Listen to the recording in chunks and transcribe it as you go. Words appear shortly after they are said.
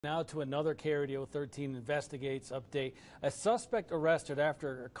Now to another KRDO 13 Investigates update. A suspect arrested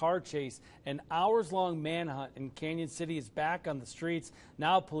after a car chase. An hours-long manhunt in Cañon City is back on the streets.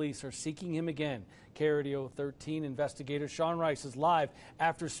 Now police are seeking him again. KRDO 13 investigator Sean Rice is live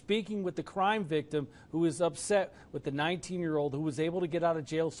after speaking with the crime victim, who is upset with the 19-year-old who was able to get out of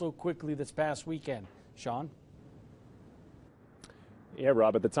jail so quickly this past weekend. Sean? Yeah,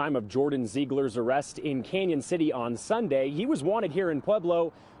 Rob, at the time of Jordan Ziegler's arrest in Cañon City on Sunday, he was wanted here in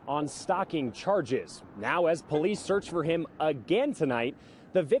Pueblo on stalking charges. Now, as police search for him again tonight,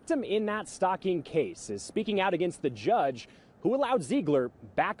 the victim in that stalking case is speaking out against the judge who allowed Ziegler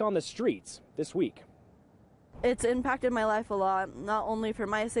back on the streets this week. It's impacted my life a lot, not only for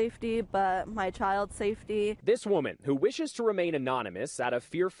my safety, but my child's safety. This woman, who wishes to remain anonymous out of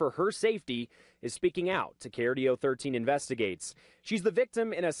fear for her safety, is speaking out to KRDO 13 Investigates. She's the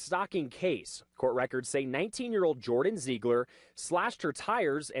victim in a stalking case. Court records say 19-year-old Jordan Ziegler slashed her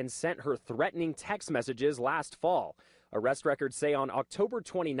tires and sent her threatening text messages last fall. Arrest records say on October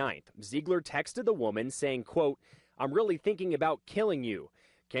 29th, Ziegler texted the woman saying, quote, "I'm really thinking about killing you."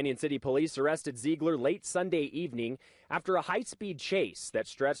 Cañon City police arrested Ziegler late Sunday evening after a high-speed chase that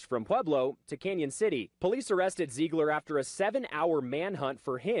stretched from Pueblo to Cañon City. Police arrested Ziegler after a 7-hour manhunt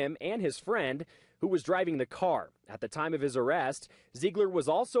for him and his friend who was driving the car. At the time of his arrest, Ziegler was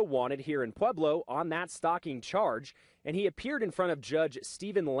also wanted here in Pueblo on that stalking charge, and he appeared in front of Judge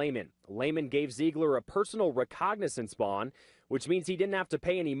Stephen Lehman. Lehman gave Ziegler a personal recognizance bond, which means he didn't have to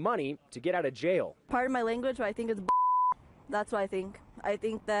pay any money to get out of jail. Pardon my language, but I think it's That's what I think. I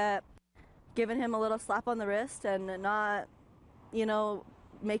think that giving him a little slap on the wrist and not,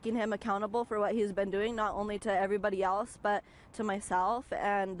 making him accountable for what he's been doing, not only to everybody else, but to myself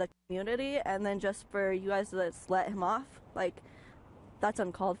and the community, and then just for you guys to just let him off, that's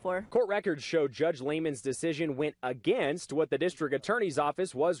uncalled for. Court records show Judge Lehman's decision went against what the district attorney's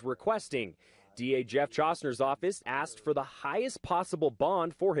office was requesting. DA Jeff Chostner's office asked for the highest possible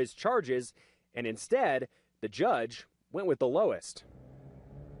bond for his charges, and instead, the judge went with the lowest.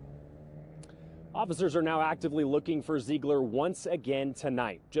 Officers are now actively looking for Ziegler once again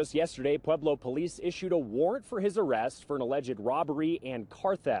tonight. Just yesterday, Pueblo police issued a warrant for his arrest for an alleged robbery and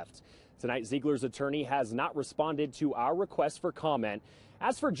car theft. Tonight, Ziegler's attorney has not responded to our request for comment.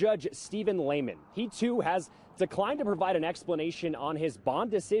 As for Judge Stephen Lehman, he too has declined to provide an explanation on his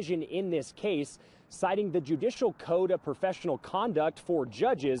bond decision in this case, citing the Judicial Code of Professional Conduct for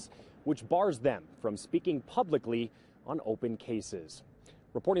judges, which bars them from speaking publicly on open cases.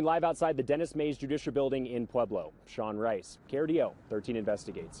 Reporting live outside the Dennis Mays Judicial Building in Pueblo, Sean Rice, KRDO 13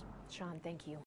 Investigates. Sean, thank you.